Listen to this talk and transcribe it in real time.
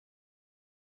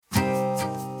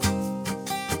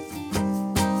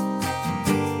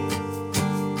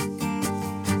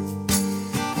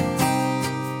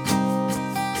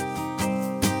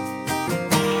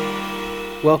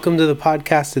Welcome to the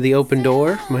podcast of The Open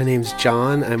Door. My name's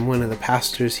John. I'm one of the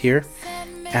pastors here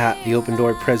at the Open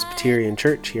Door Presbyterian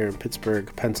Church here in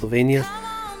Pittsburgh, Pennsylvania.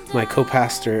 My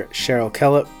co-pastor, Cheryl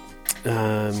Kellett,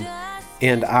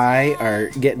 and I are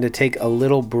getting to take a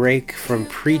little break from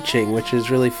preaching, which is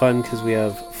really fun because we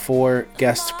have 4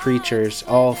 guest preachers,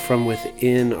 all from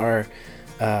within our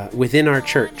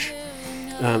church,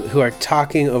 who are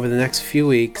talking over the next few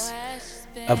weeks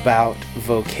about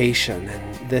vocation.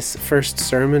 And this first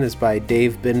sermon is by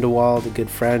Dave Bindewald, a good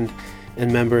friend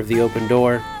and member of the Open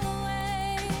Door.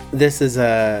 This is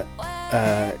a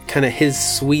kind of his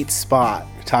sweet spot,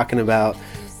 talking about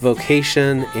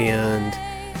vocation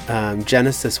and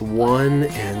Genesis 1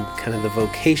 and kind of the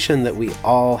vocation that we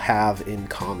all have in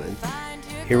common.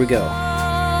 Here we go.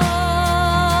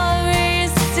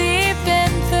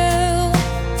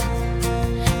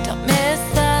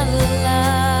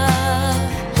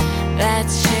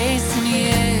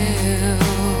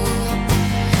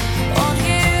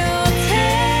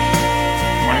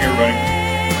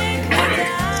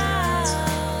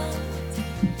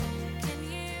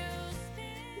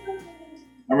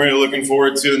 I'm really looking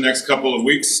forward to the next couple of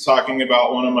weeks talking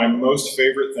about one of my most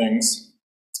favorite things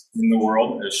in the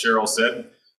world, as Cheryl said,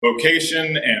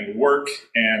 vocation and work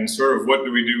and sort of what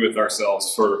do we do with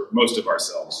ourselves for most of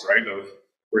ourselves, right?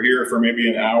 We're here for maybe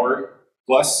an hour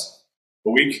plus a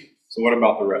week, so what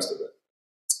about the rest of it?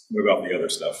 What about the other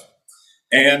stuff?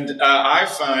 And I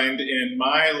find in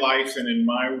my life and in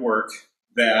my work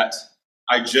that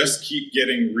I just keep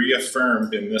getting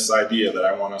reaffirmed in this idea that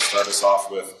I want to start us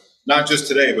off with. Not just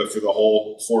today, but for the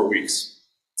whole 4 weeks.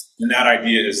 And that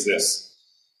idea is this,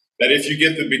 that if you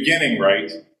get the beginning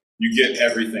right, you get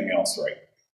everything else right.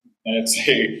 And it's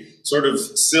a sort of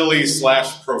silly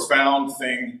 / profound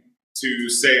thing to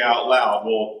say out loud.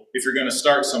 Well, if you're going to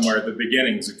start somewhere, the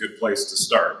beginning is a good place to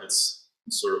start. It's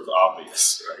sort of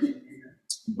obvious, right?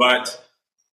 But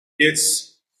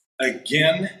it's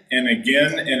again and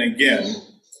again and again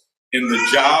in the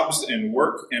jobs and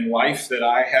work and life that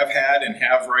I have had and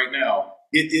have right now,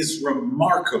 it is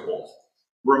remarkable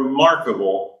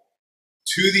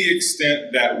to the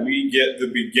extent that we get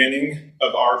the beginning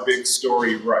of our big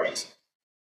story right.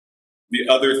 The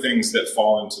other things that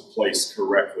fall into place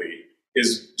correctly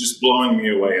is just blowing me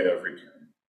away at every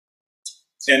turn.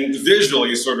 And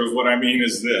visually, sort of what I mean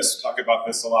is this. Talk about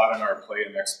this a lot in our play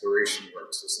and exploration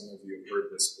work, so some of you have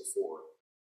heard this before.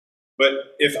 But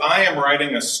if I am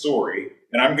writing a story,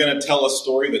 and I'm going to tell a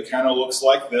story that kind of looks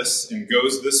like this and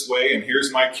goes this way, and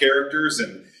here's my characters,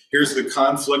 and here's the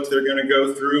conflict they're going to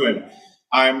go through, and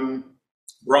I'm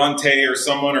Bronte or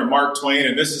someone or Mark Twain,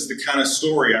 and this is the kind of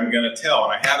story I'm going to tell,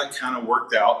 and I have it kind of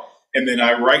worked out, and then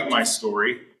I write my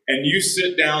story, and you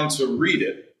sit down to read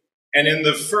it, and in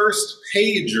the first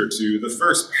page or two, the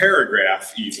first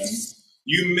paragraph even,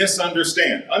 you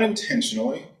misunderstand,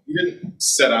 unintentionally. You didn't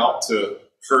set out to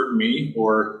hurt me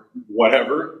or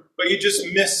whatever, but you just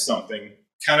missed something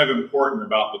kind of important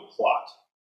about the plot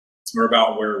or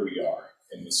about where we are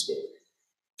in the story.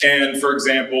 And for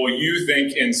example, you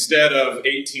think instead of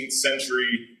 18th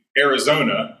century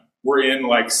Arizona, we're in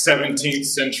like 17th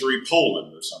century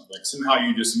Poland or something. Somehow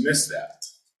you just missed that.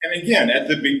 And again, at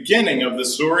the beginning of the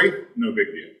story, no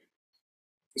big deal.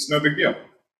 It's no big deal.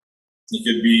 It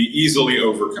could be easily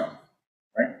overcome,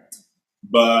 right?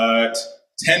 But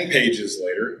 10 pages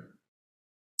later,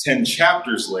 10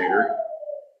 chapters later,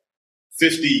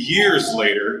 50 years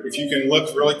later, if you can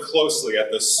look really closely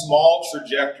at the small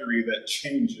trajectory that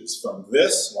changes from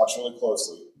this, watch really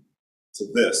closely, to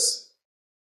this.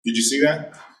 Did you see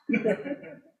that?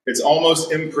 It's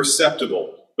almost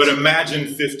imperceptible. But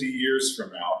imagine 50 years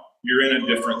from now, you're in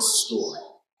a different story.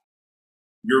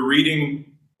 You're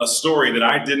reading a story that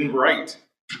I didn't write,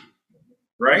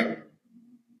 right?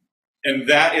 And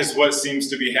that is what seems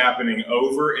to be happening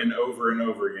over and over and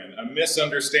over again, a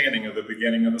misunderstanding of the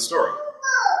beginning of the story.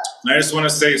 And I just want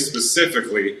to say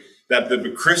specifically that the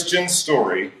Christian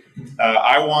story,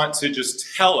 I want to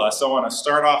just tell us, I want to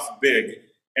start off big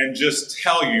and just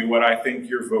tell you what I think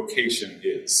your vocation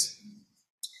is.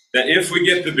 That if we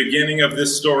get the beginning of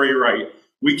this story right,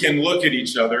 we can look at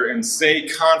each other and say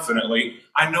confidently,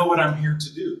 I know what I'm here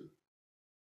to do.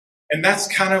 And that's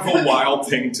kind of a wild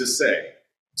thing to say.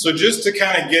 So just to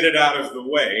kind of get it out of the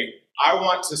way, I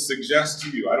want to suggest to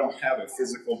you, I don't have a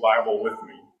physical Bible with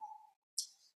me,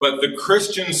 but the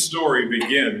Christian story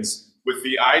begins with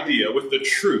the idea, with the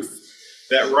truth,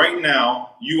 that right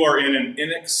now you are in an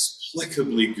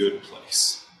inexplicably good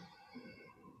place.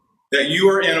 That you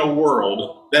are in a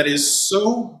world that is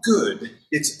so good,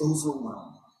 it's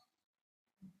overwhelming.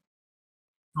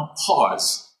 Now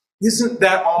pause. Isn't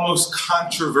that almost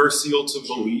controversial to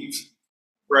believe?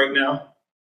 right now?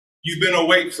 You've been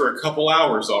awake for a couple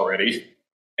hours already,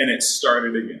 and it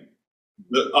started again.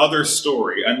 The other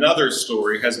story, another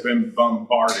story, has been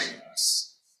bombarding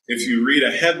us. If you read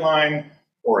a headline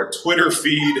or a Twitter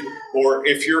feed, or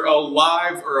if you're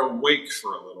alive or awake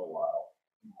for a little while,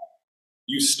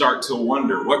 you start to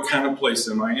wonder, what kind of place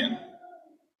am I in?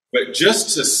 But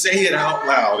just to say it out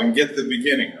loud and get the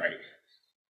beginning right,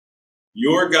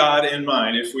 your God and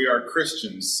mine, if we are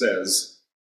Christians, says,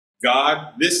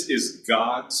 God, this is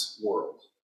God's world.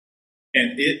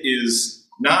 And it is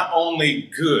not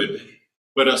only good,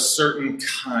 but a certain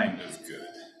kind of good.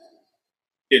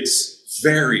 It's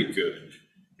very good.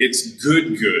 It's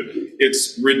good.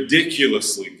 It's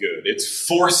ridiculously good. It's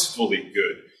forcefully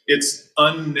good. It's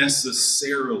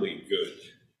unnecessarily good.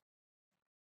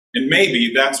 And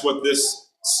maybe that's what this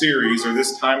series or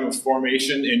this time of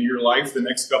formation in your life the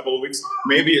next couple of weeks,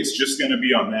 maybe it's just going to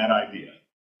be on that idea.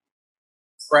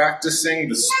 Practicing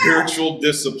the spiritual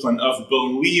discipline of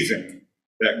believing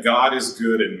that God is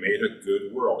good and made a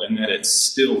good world and that it's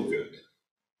still good.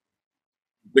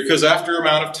 Because after an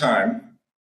amount of time,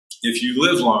 if you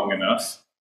live long enough,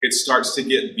 it starts to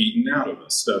get beaten out of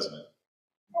us, doesn't it?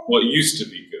 What used to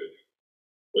be good,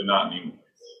 but not anymore.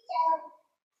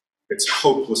 It's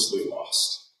hopelessly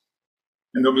lost.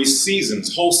 And there'll be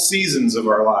seasons, whole seasons of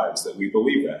our lives that we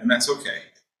believe that, and that's okay.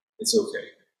 It's okay.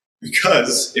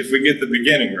 Because if we get the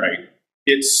beginning right,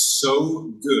 it's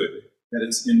so good that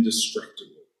it's indestructible.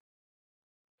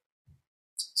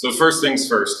 So first things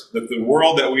first, that the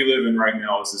world that we live in right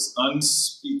now is this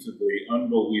unspeakably,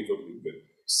 unbelievably good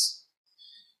place.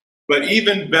 But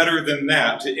even better than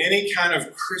that, to any kind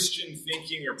of Christian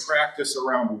thinking or practice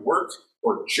around work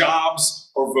or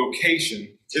jobs or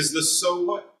vocation is the so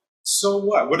what? So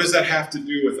what? What does that have to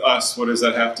do with us? What does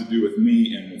that have to do with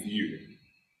me and with you?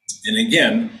 And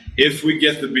again, if we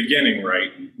get the beginning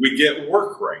right, we get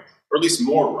work right, or at least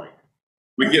more right.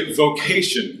 We get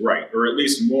vocation right, or at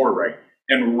least more right.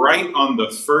 And right on the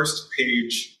first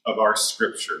page of our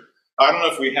scripture. I don't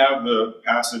know if we have the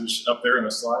passage up there in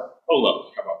the slide. Oh,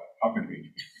 look, how about that? How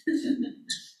convenient.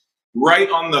 Right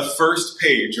on the first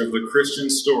page of the Christian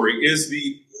story is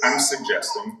the, I'm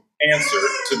suggesting, answer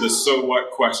to the so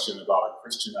what question about a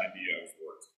Christian idea of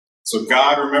work. So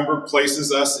God, remember,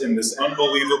 places us in this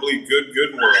unbelievably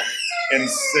good world and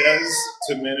says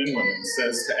to men and women,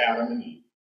 says to Adam and Eve,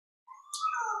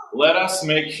 let us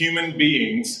make human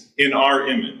beings in our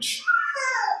image.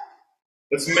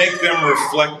 Let's make them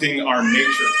reflecting our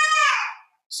nature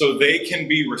so they can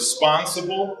be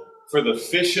responsible for the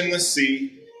fish in the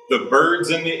sea, the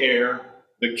birds in the air,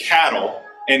 the cattle,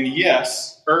 and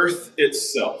yes, earth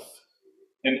itself,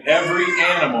 and every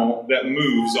animal that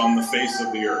moves on the face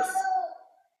of the earth.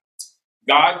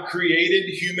 God created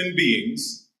human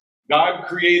beings. God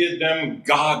created them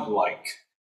godlike,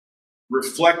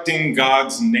 reflecting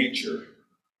God's nature.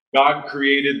 God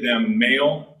created them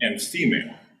male and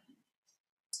female.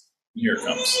 Here it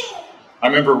comes. I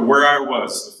remember where I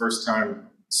was the first time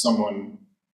someone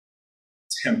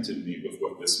tempted me with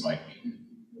what this might mean.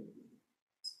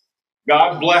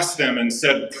 God blessed them and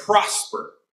said,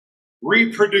 prosper,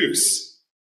 reproduce,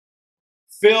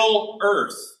 fill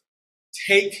earth,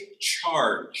 take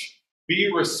charge,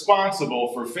 be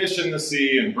responsible for fish in the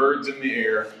sea and birds in the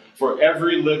air, for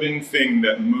every living thing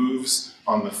that moves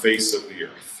on the face of the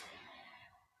earth.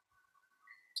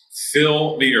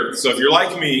 Fill the earth. So if you're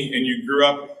like me and you grew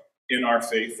up in our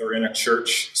faith or in a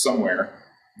church somewhere,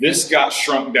 this got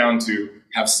shrunk down to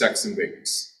have sex and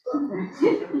babies.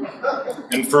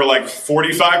 And for like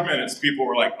 45 minutes, people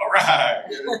were like, all right,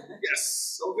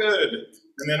 yes, so good.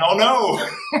 And then, oh no,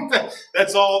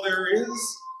 that's all there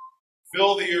is.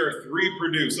 Fill the earth,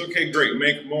 reproduce. Okay, great,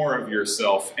 make more of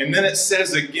yourself. And then it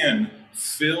says again,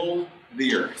 fill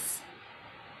the earth.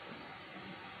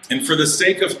 And for the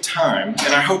sake of time,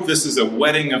 and I hope this is a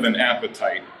whetting of an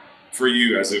appetite for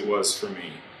you as it was for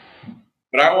me,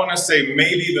 but I want to say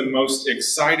maybe the most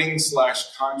exciting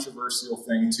 / controversial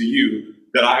thing to you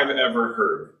that I've ever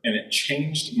heard, and it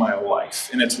changed my life.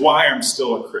 And it's why I'm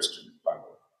still a Christian, by the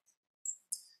way.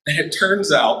 And it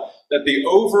turns out that the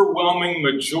overwhelming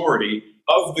majority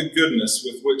of the goodness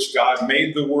with which God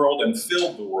made the world and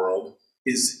filled the world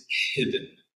is hidden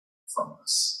from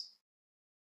us.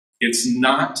 It's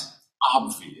not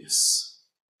obvious.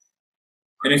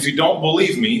 And if you don't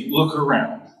believe me, look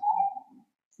around.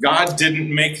 God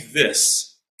didn't make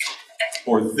this,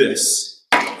 or this,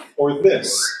 or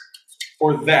this,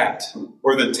 or that,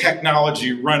 or the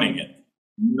technology running it.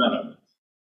 None of it.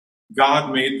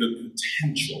 God made the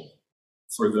potential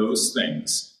for those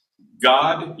things.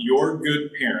 God, your good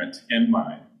parent and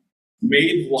mine,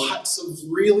 made lots of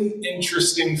really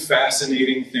interesting,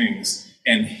 fascinating things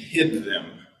and hid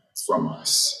them from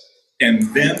us.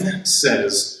 And then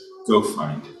says, go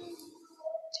find it.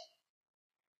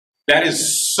 That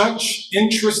is such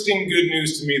interesting good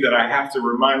news to me that I have to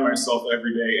remind myself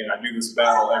every day, and I do this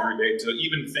battle every day, to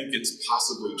even think it's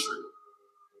possibly true.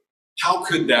 How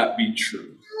could that be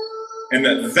true? And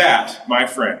that, my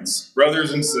friends,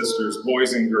 brothers and sisters,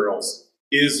 boys and girls,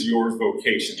 is your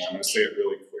vocation. I'm going to say it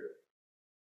really clear.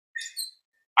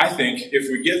 I think if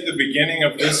we get the beginning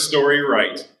of this story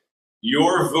right,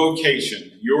 your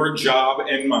vocation, your job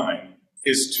and mine,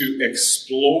 is to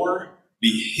explore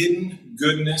the hidden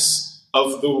goodness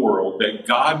of the world that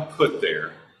God put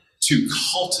there, to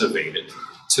cultivate it,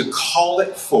 to call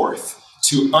it forth,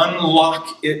 to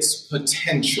unlock its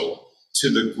potential to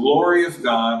the glory of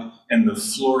God and the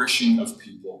flourishing of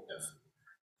people everywhere.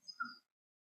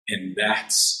 And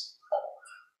that's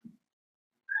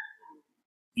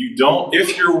all.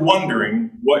 If you're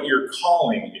wondering what your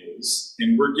calling is,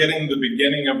 and we're getting the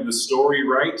beginning of the story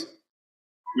right,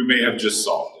 we may have just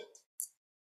solved it.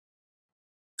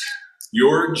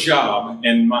 Your job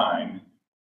and mine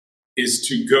is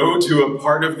to go to a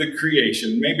part of the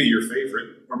creation, maybe your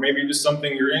favorite, or maybe just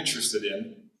something you're interested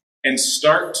in, and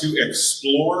start to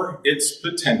explore its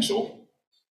potential,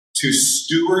 to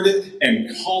steward it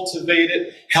and cultivate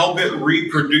it, help it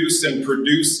reproduce and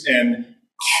produce and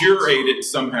curate it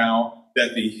somehow,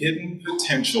 that the hidden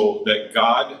potential that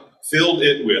God filled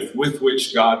it with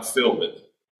which God filled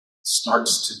it,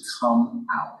 starts to come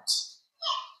out.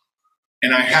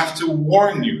 And I have to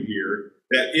warn you here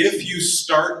that if you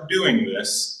start doing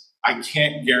this, I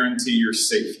can't guarantee your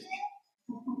safety.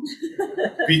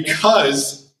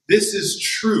 Because this is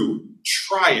true.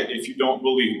 Try it if you don't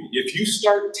believe me. If you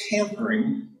start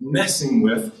tampering, messing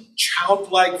with,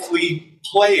 childlikely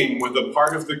playing with a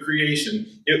part of the creation,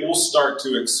 it will start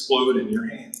to explode in your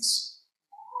hands.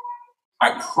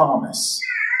 I promise.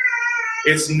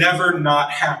 It's never not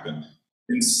happened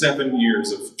in 7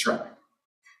 years of trying.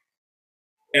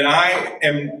 And I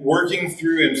am working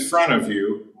through in front of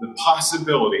you the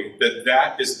possibility that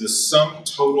that is the sum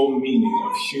total meaning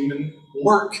of human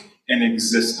work and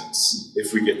existence,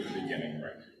 if we get the beginning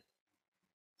right.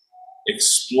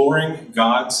 Exploring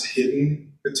God's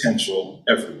hidden potential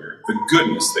everywhere, the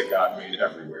goodness that God made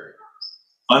everywhere,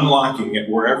 unlocking it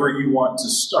wherever you want to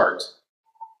start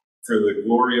for the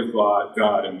glory of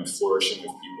God and the flourishing of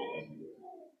people everywhere.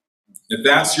 If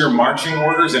that's your marching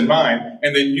orders and mine,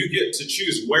 and then you get to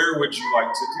choose where would you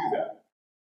like to do that,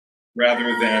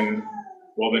 rather than,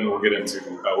 well, then we'll get into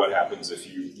what happens if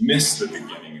you miss the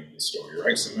beginning of the story,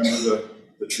 right? So remember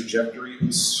the trajectory,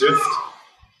 the shift.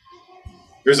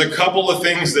 There's a couple of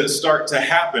things that start to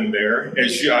happen there.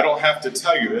 I don't have to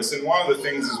tell you this, and one of the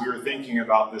things as we were thinking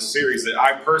about this series that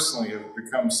I personally have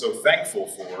become so thankful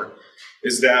for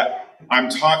is that I'm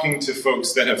talking to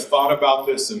folks that have thought about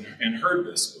this and heard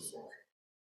this before.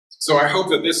 So I hope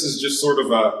that this is just sort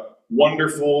of a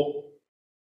wonderful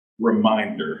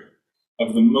reminder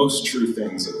of the most true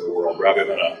things of the world, rather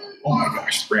than oh my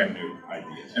gosh, brand new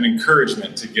idea. An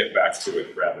encouragement to get back to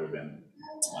it rather than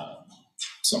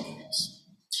something else.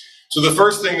 So the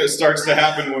first thing that starts to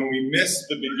happen when we miss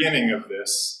the beginning of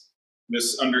this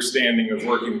understanding of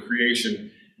work in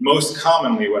creation, most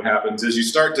commonly what happens is you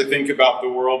start to think about the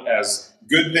world as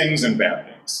good things and bad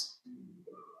things.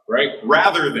 Right?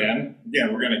 Rather than,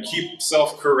 again, we're going to keep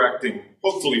self-correcting,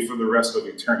 hopefully for the rest of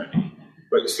eternity,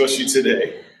 but especially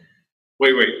today.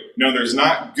 Wait, no, there's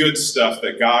not good stuff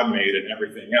that God made and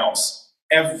everything else.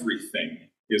 Everything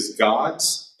is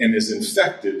God's and is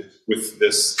infected with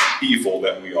this evil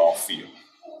that we all feel.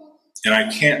 And I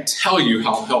can't tell you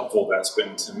how helpful that's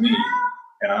been to me,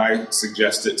 and I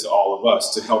suggest it to all of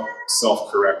us to help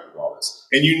self-correct with all this.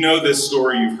 And you know this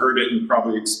story, you've heard it, and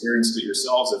probably experienced it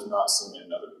yourselves, if not seen it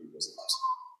in other people's lives.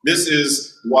 This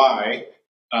is why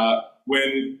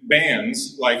when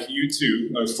bands like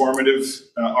U2, a formative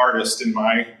artist in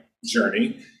my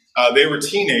journey, they were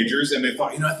teenagers and they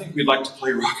thought, I think we'd like to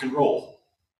play rock and roll.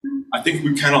 I think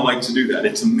we'd kind of like to do that.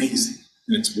 It's amazing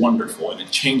and it's wonderful and it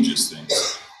changes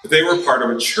things. But they were part of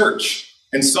a church,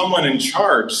 and someone in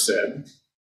charge said,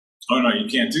 oh no, you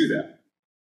can't do that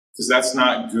because that's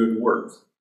not good work.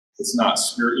 It's not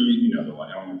spirit. You know the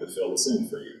one. I don't have to fill this in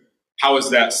for you. How is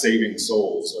that saving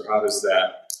souls, or how is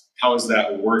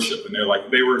that worship? And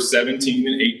they were 17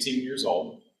 and 18 years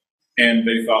old, and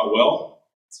they thought, well,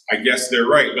 I guess they're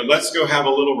right, but let's go have a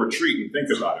little retreat and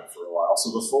think about it for a while.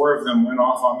 So the four of them went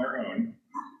off on their own,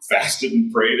 fasted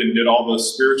and prayed and did all the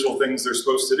spiritual things they're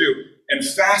supposed to do. And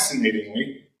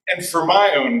fascinatingly, and for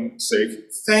my own sake,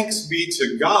 thanks be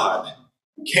to God,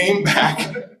 came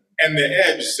back And the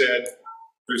Edge said,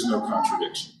 there's no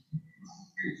contradiction.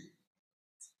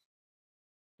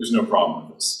 There's no problem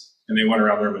with this. And they went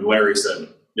around the room, and Larry said,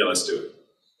 yeah, let's do it.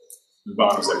 And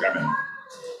Bono's like, I'm in.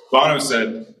 Bono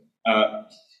said,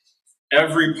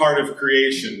 every part of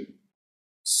creation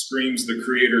screams the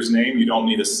Creator's name. You don't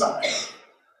need a sign.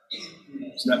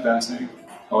 Isn't that fascinating?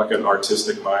 How like an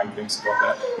artistic mind thinks about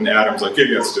that. And Adam's like, yeah,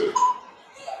 let's do it.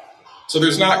 So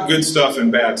there's not good stuff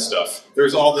and bad stuff.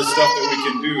 There's all this stuff that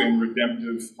we can do in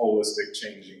redemptive, holistic,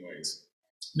 changing ways.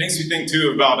 Makes me think,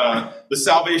 too, about the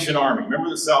Salvation Army. Remember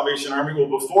the Salvation Army? Well,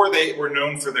 before they were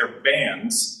known for their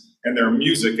bands and their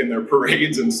music and their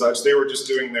parades and such, they were just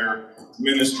doing their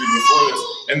ministry before this.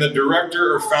 And the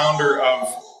director or founder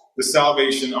of the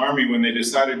Salvation Army, when they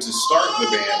decided to start the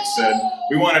band, said,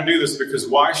 we want to do this because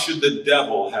why should the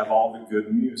devil have all the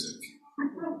good music?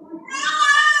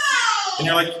 And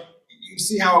you're like, you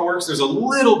see how it works? There's a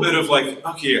little bit of like,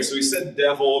 okay, yeah, so we said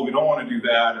devil, we don't want to do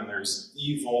that, and there's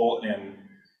evil, and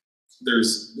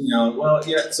there's, well,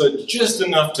 yeah, so just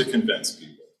enough to convince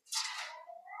people.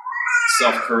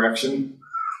 Self-correction.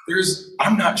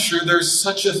 I'm not sure there's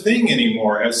such a thing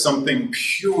anymore as something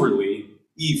purely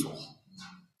evil.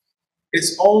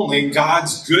 It's only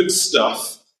God's good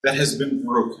stuff that has been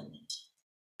broken.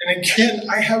 And again,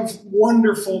 I have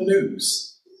wonderful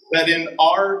news that in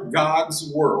our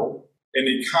God's world and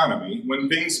economy, when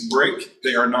things break,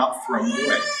 they are not thrown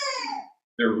away.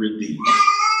 They're redeemed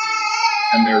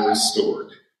and they're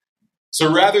restored.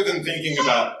 So rather than thinking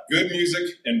about good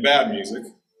music and bad music,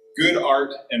 good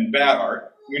art and bad art,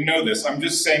 we know this. I'm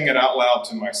just saying it out loud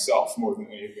to myself more than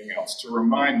anything else, to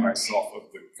remind myself of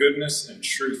the goodness and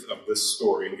truth of this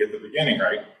story and get the beginning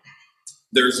right.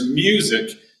 There's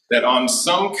music that on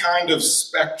some kind of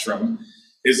spectrum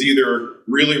is either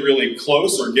really, really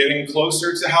close or getting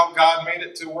closer to how God made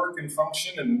it to work and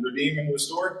function and redeem and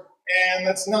restore, and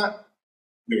that's not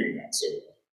doing that so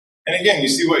well. And again, you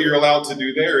see what you're allowed to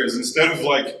do there is instead of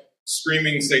like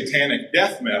screaming satanic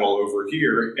death metal over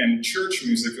here and church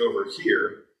music over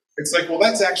here, it's like, well,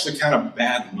 that's actually kind of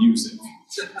bad music.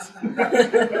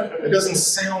 It doesn't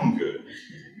sound good.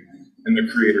 And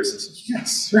the Creator says,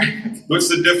 yes, right. What's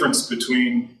the difference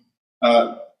between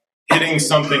hitting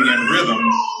something in rhythm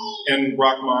and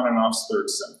Rachmaninoff's Third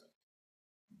Symphony?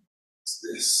 It's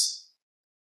this.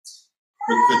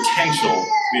 The potential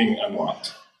being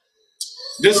unlocked.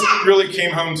 This really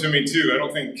came home to me too. I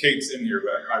don't think Kate's in here,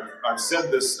 but I've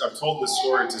said this, I've told this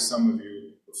story to some of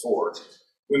you before.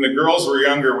 When the girls were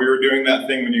younger, we were doing that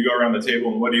thing when you go around the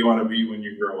table and what do you want to be when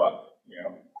you grow up?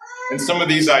 And some of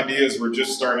these ideas were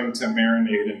just starting to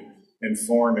marinate and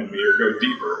form in me or go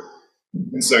deeper.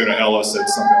 And so Ella said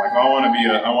something like, I want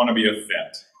to be a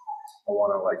vet. I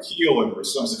want to like heal and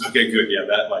restore. I was like, okay, good, yeah,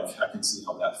 that like I can see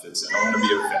how that fits in. I want to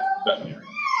be a veterinarian.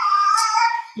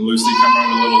 And Lucy, come around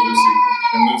to little Lucy,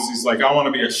 and Lucy's like, I want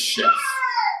to be a chef.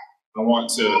 I want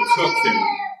to cook and,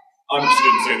 she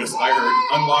didn't say this, I heard,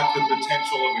 unlock the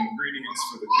potential of ingredients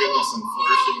for the goodness and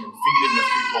flourishing and feeding of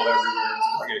people everywhere.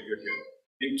 Okay, good.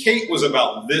 And Kate was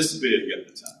about this big at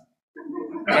the time.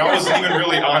 And I wasn't even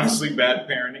really honestly bad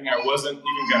parenting. I wasn't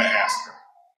even going to ask her.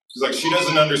 She's like, she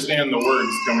doesn't understand the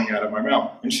words coming out of my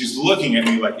mouth. And she's looking at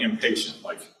me like impatient,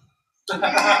 like,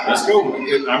 let's go.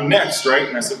 I'm next, right?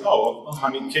 And I said, oh,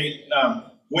 honey, Kate,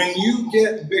 when you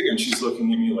get big, and she's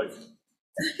looking at me like,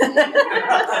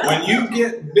 when you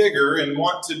get bigger and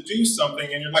want to do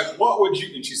something, and you're like, what would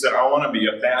you? And she said, I want to be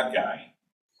a bad guy.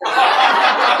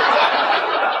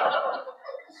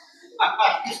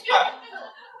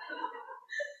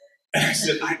 And I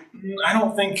said, I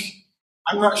don't think,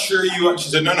 I'm not sure you. She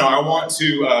said, no, I want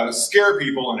to scare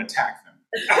people and attack them.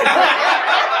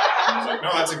 I was like,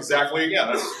 no, that's exactly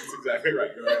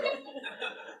right. Go right on.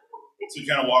 So you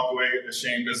kind of walk away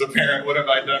ashamed as a parent. What have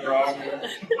I done wrong?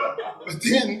 But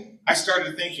then I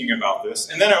started thinking about this.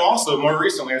 And then more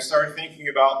recently, I started thinking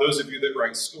about those of you that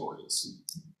write stories,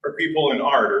 or people in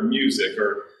art or music,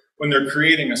 or when they're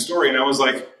creating a story. And I was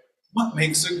like, what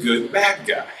makes a good bad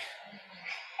guy?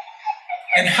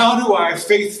 And how do I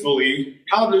faithfully,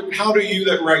 how do you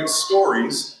that write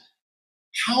stories,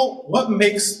 what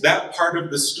makes that part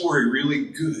of the story really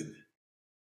good?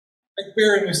 Like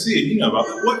Baron Lucia, you know about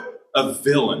that. What a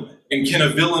villain, and can a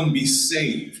villain be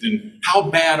saved? And how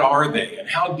bad are they? And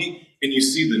how deep? And you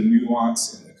see the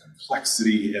nuance and the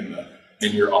complexity and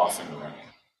you're off and running.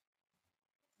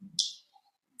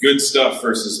 Good stuff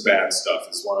versus bad stuff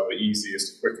is one of the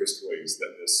easiest, quickest ways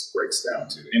that this breaks down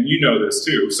to. And you know this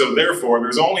too. So therefore,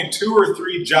 there's only 2 or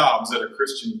 3 jobs that a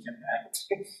Christian can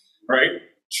have, right?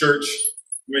 Church,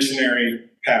 missionary,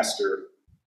 pastor,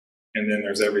 and then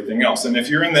there's everything else. And if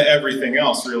you're in the everything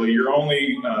else, really, you're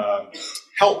only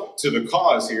help to the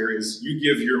cause here is you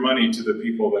give your money to the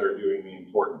people that are doing the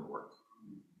important work.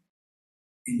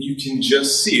 And you can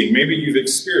just see, and maybe you've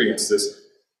experienced this,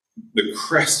 the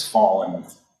crestfallen.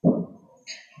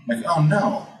 Like, oh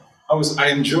no, I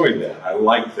enjoyed that. I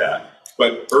liked that.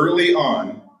 But early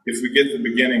on, if we get the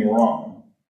beginning wrong,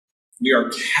 we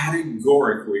are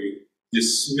categorically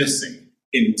dismissing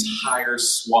entire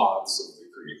swaths of the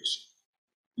creation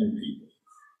and people.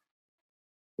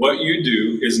 What you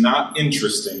do is not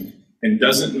interesting and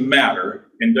doesn't matter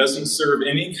and doesn't serve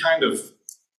any kind of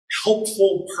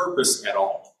helpful purpose at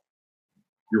all.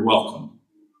 You're welcome.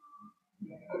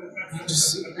 You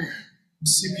just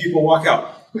see people walk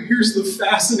out. But here's the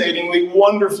fascinatingly,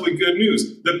 wonderfully good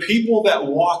news. The people that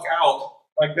walk out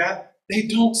like that, they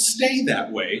don't stay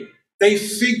that way. They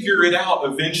figure it out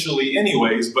eventually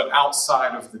anyways, but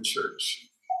outside of the church.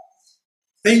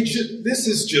 This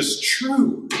is just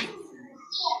true.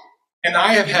 And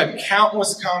I have had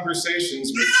countless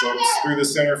conversations with folks through the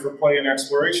Center for Play and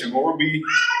Exploration where we'll be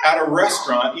at a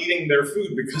restaurant eating their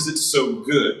food because it's so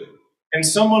good. And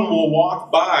someone will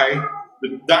walk by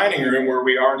the dining room where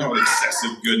we are now with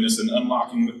excessive goodness and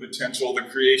unlocking the potential of the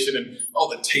creation and all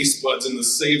the taste buds and the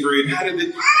savory and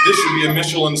this should be a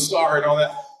Michelin star and all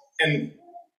that. And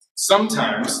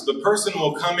sometimes the person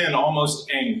will come in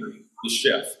almost angry, the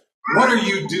chef. What are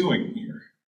you doing here?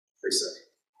 They say.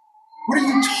 What are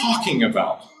you talking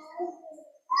about?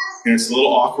 And it's a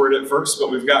little awkward at first,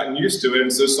 but we've gotten used to it.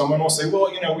 And so someone will say,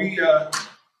 well,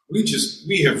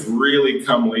 we have really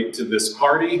come late to this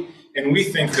party. And we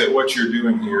think that what you're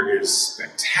doing here is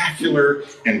spectacular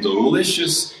and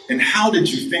delicious. And how did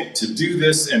you think to do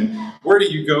this? And where do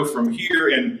you go from here?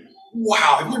 And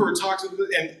wow, have you ever talked to them?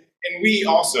 And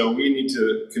we need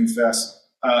to confess,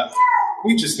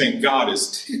 we just think God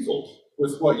is tickled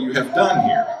with what you have done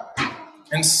here.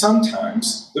 And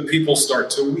sometimes the people start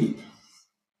to weep.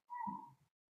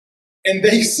 And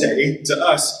they say to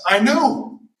us, I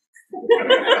know.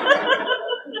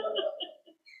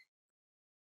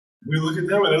 We look at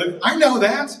them and they're like, I know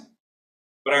that.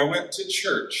 But I went to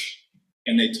church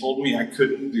and they told me I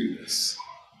couldn't do this.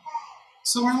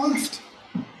 So I left.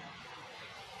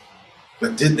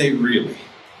 But did they really?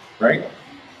 Right?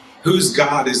 Whose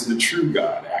God is the true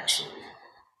God, actually?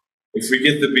 If we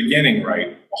get the beginning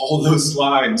right, all those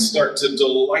lines start to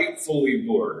delightfully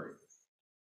blur.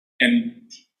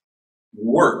 And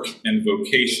work and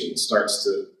vocation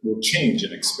will change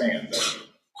and expand.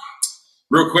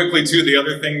 Real quickly, too, the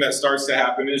other thing that starts to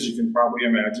happen, as you can probably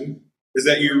imagine, is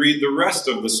that you read the rest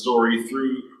of the story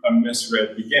through a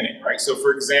misread beginning, right? So,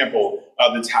 for example,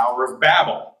 the Tower of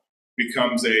Babel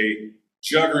becomes a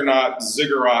juggernaut,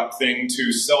 ziggurat thing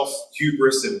to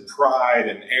self-hubris and pride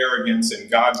and arrogance, and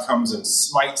God comes and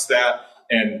smites that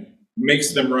and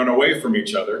makes them run away from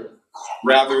each other,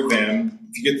 rather than,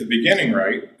 if you get the beginning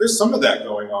right, there's some of that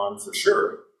going on for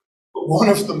sure. But one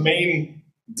of the main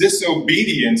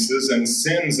disobediences and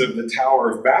sins of the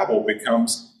Tower of Babel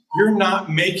becomes, you're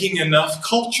not making enough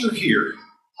culture here.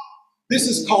 This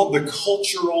is called the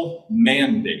cultural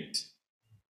mandate.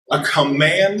 A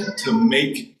command to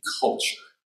make culture.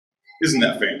 Isn't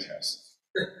that fantastic?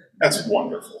 That's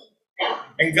wonderful.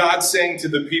 And God's saying to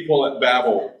the people at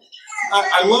Babel,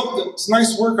 I love that. It's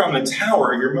nice work on the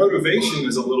tower. Your motivation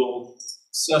is a little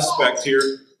suspect here.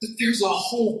 But there's a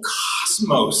whole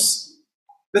cosmos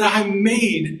that I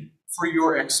made for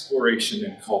your exploration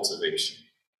and cultivation.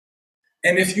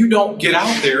 And if you don't get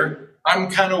out there, I'm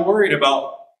kind of worried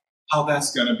about how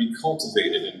that's going to be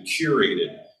cultivated and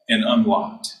curated and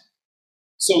unlocked.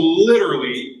 So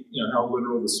literally, how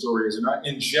literal the story is, you're not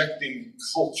injecting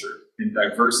culture and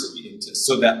diversity into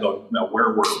so that now where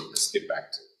were we? Let's get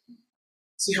back to it.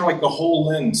 See how the whole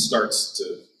lens starts to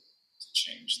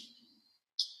change.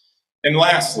 And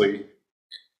lastly,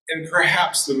 and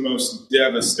perhaps the most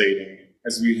devastating,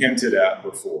 as we hinted at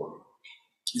before,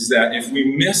 is that if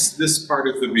we miss this part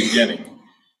at the beginning,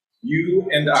 you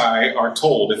and I are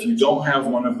told if you don't have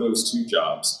one of those two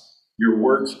jobs, your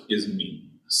work is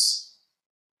meaningless.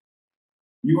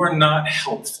 You are not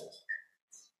helpful.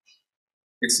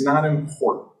 It's not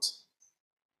important.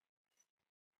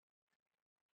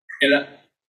 And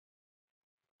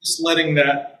just letting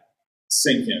that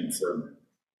sink in for a minute.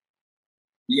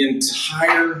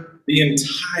 The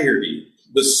entirety,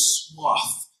 the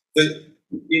swath, the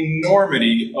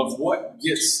enormity of what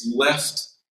gets left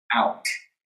out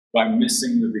by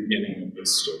missing the beginning of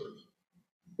this story.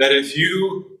 That if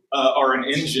you are an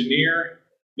engineer,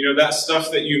 that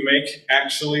stuff that you make,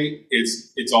 actually,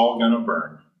 it's all going to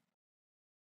burn.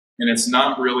 And it's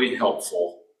not really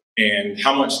helpful. And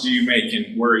how much do you make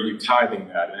and where are you tithing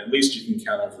that? And at least you can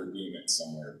kind of redeem it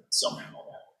somehow.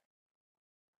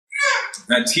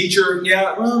 That teacher,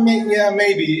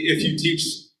 maybe if you teach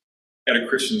at a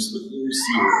Christian school, you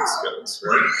see where this goes,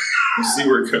 right? You see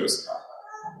where it goes.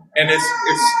 And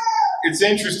it's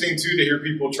interesting, too, to hear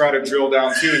people try to drill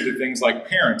down, too, into things like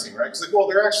parenting, right? It's like, well,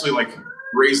 they're actually, like,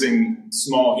 raising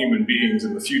small human beings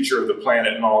in the future of the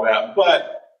planet and all that,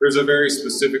 but there's a very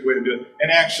specific way to do it.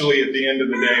 And actually, at the end of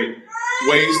the day,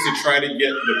 ways to try to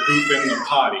get the poop in the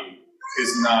potty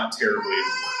is not terribly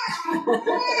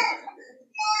important.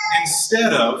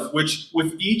 Instead of, which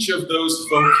with each of those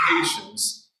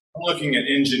vocations, I'm looking at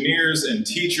engineers and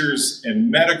teachers and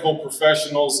medical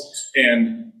professionals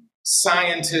and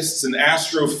scientists and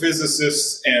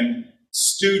astrophysicists and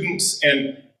students,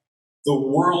 and the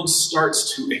world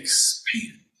starts to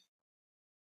expand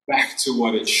back to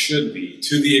what it should be,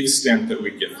 to the extent that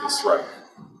we get this right.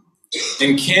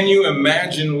 And can you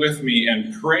imagine with me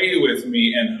and pray with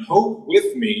me and hope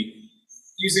with me,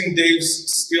 using Dave's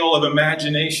skill of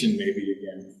imagination maybe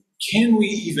again, can we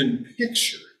even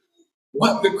picture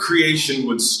what the creation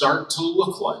would start to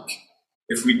look like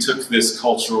if we took this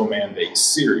cultural mandate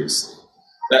seriously?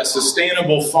 That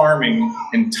sustainable farming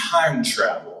and time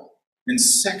travel and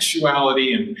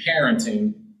sexuality and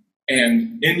parenting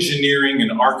and engineering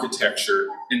and architecture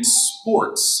and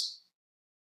sports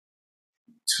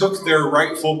took their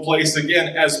rightful place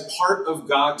again as part of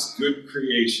God's good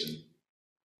creation.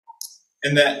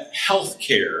 And that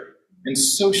healthcare and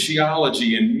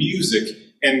sociology and music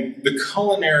and the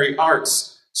culinary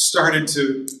arts started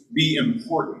to be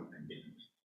important again.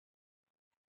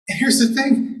 And here's the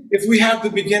thing, if we have the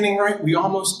beginning right, we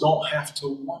almost don't have to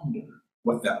wonder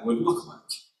what that would look like.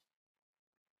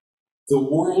 The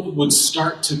world would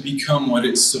start to become what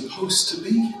it's supposed to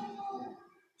be.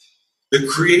 The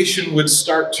creation would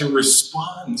start to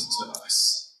respond to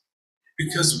us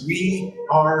because we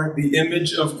are the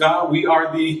image of God. We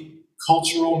are the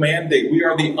cultural mandate. We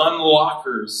are the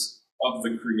unlockers of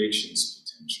the creation's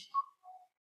potential.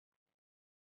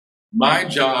 My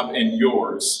job and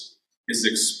yours is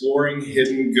exploring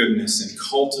hidden goodness and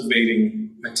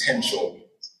cultivating potential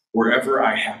wherever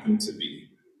I happen to be.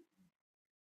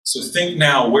 So think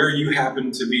now where you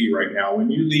happen to be right now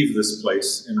when you leave this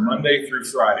place, and Monday through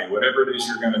Friday, whatever it is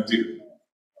you're going to do,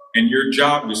 and your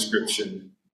job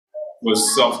description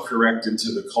was self-corrected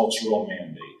to the cultural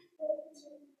mandate.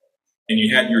 And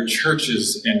you had your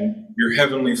churches and your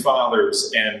heavenly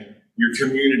fathers and your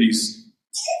community's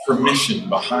permission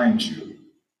behind you,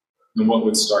 then what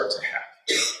would start to happen?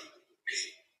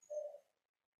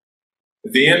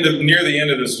 Near the end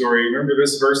of the story, remember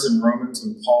this verse in Romans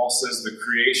when Paul says the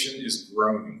creation is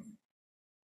groaning.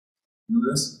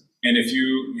 Remember this? And if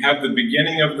you have the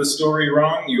beginning of the story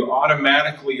wrong, you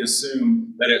automatically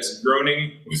assume that it's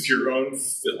groaning with your own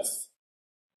filth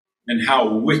and how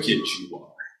wicked you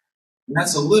are. And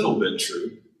that's a little bit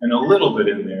true and a little bit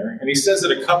in there. And he says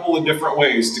it a couple of different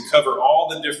ways to cover all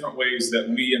the different ways that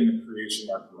we in the creation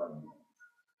are groaning.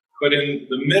 But in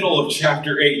the middle of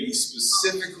chapter 8, he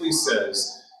specifically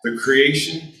says the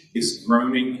creation is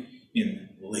groaning in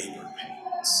labor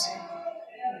pains.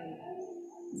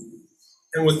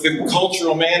 And with the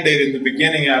cultural mandate in the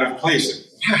beginning out of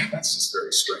place, that's just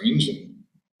very strange. And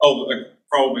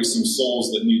probably some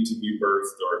souls that need to be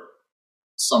birthed or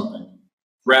something.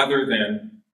 Rather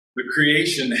than the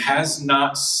creation has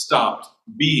not stopped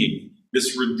being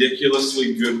this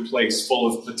ridiculously good place full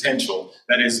of potential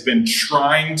that has been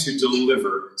trying to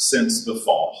deliver since the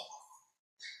fall.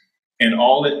 And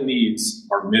all it needs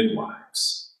are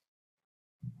midwives.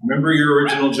 Remember your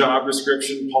original job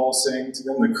description, Paul saying to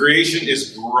them? The creation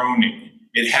is groaning.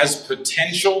 It has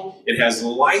potential. It has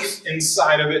life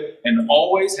inside of it, and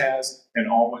always has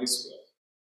and always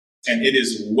will. And it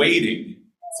is waiting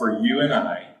for you and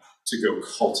I to go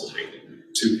cultivate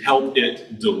it, to help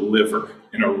it deliver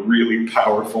in a really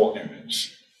powerful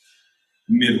image.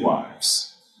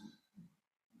 Midwives.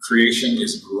 Creation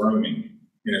is groaning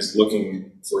and is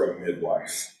looking for a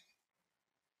midwife.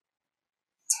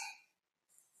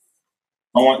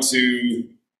 I want to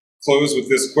close with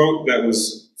this quote that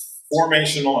was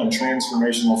formational and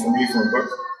transformational for me from a book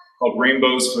called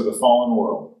Rainbows for the Fallen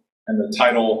World. And the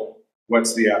title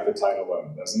whets the appetite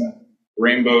alone, doesn't it?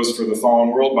 Rainbows for the Fallen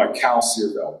World by Cal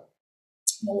Searveld.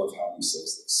 I love how he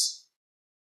says this.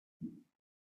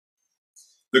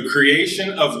 The creation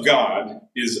of God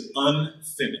is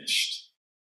unfinished.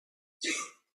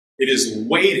 It is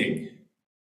waiting,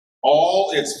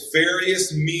 all its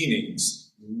various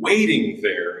meanings waiting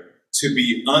there to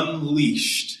be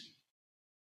unleashed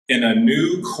in a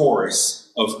new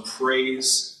chorus of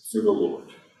praise for the Lord.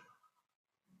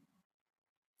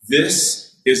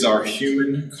 This is our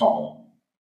human calling.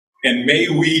 And may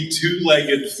we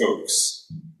two-legged folks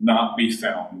not be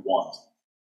found wanting.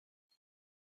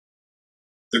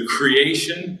 The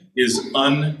creation is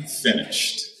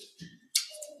unfinished.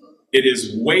 It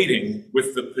is waiting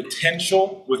with the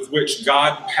potential with which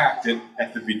God packed it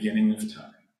at the beginning of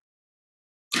time.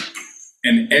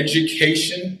 And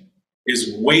education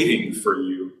is waiting for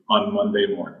you on Monday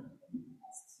morning.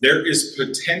 There is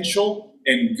potential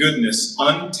and goodness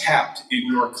untapped in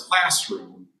your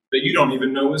classroom that you don't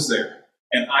even know is there.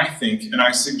 And I think, and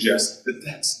I suggest, that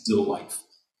that's delightful.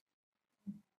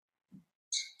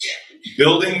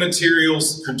 Building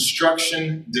materials,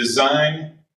 construction,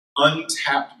 design,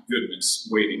 untapped goodness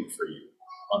waiting for you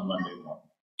on Monday morning.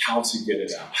 How to get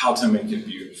it out, how to make it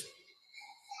beautiful.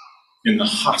 In the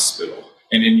hospital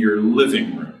and in your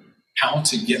living room, how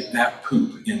to get that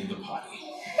poop in the potty.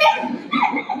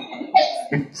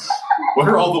 What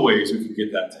are all the ways we can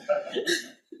get that to happen?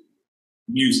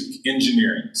 Music,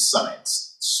 engineering,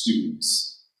 science,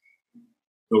 students.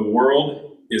 The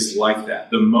world is like that.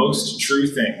 The most true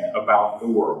thing about the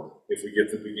world, if we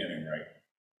get the beginning right,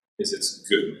 is its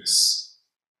goodness.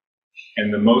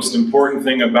 And the most important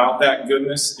thing about that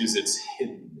goodness is its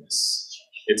hiddenness,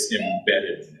 its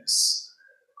embeddedness.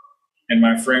 And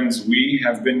my friends, we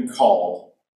have been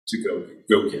called to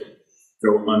go get it,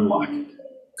 go unlock it,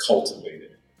 cultivate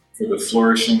it, for the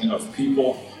flourishing of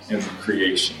people and the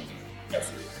creation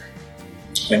everywhere.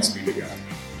 Thanks be to God.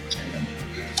 Amen.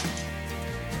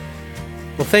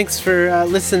 Well, thanks for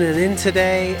listening in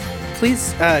today.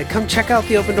 Please come check out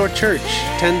the Open Door Church,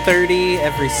 10:30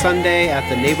 every Sunday at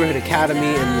the Neighborhood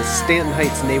Academy in the Stanton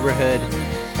Heights neighborhood.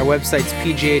 Our website's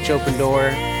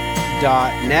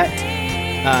pghopendoor.net.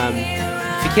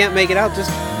 If you can't make it out,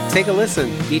 just take a listen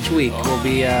each week. We'll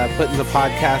be putting the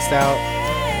podcast out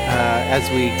as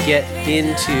we get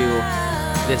into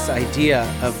this idea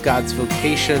of God's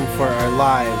vocation for our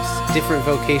lives, different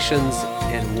vocations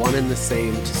and one and the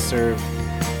same, to serve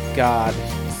God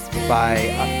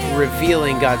by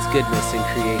revealing God's goodness in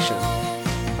creation.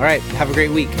 All right, have a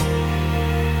great week.